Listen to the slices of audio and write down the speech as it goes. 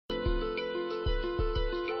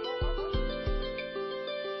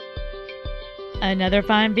Another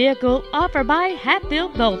fine vehicle offered by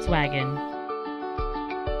Hatfield Volkswagen.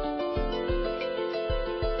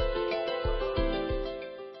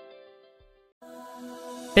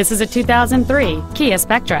 This is a 2003 Kia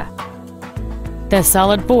Spectra. The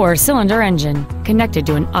solid 4-cylinder engine, connected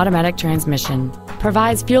to an automatic transmission,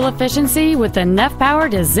 provides fuel efficiency with enough power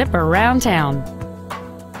to zip around town.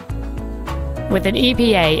 With an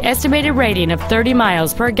EPA estimated rating of 30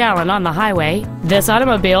 miles per gallon on the highway, this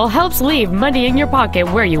automobile helps leave money in your pocket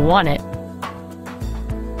where you want it.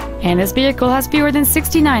 And this vehicle has fewer than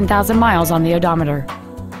 69,000 miles on the odometer.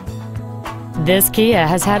 This Kia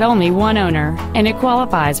has had only one owner, and it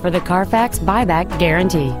qualifies for the Carfax buyback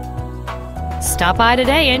guarantee. Stop by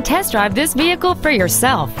today and test drive this vehicle for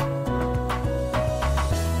yourself.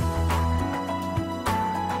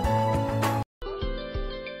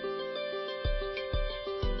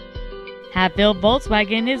 Hatfield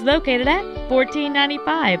Volkswagen is located at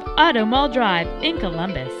 1495 Auto Mall Drive in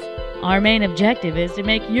Columbus. Our main objective is to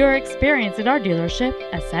make your experience at our dealership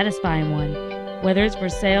a satisfying one, whether it's for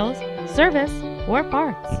sales, service, or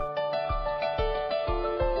parts.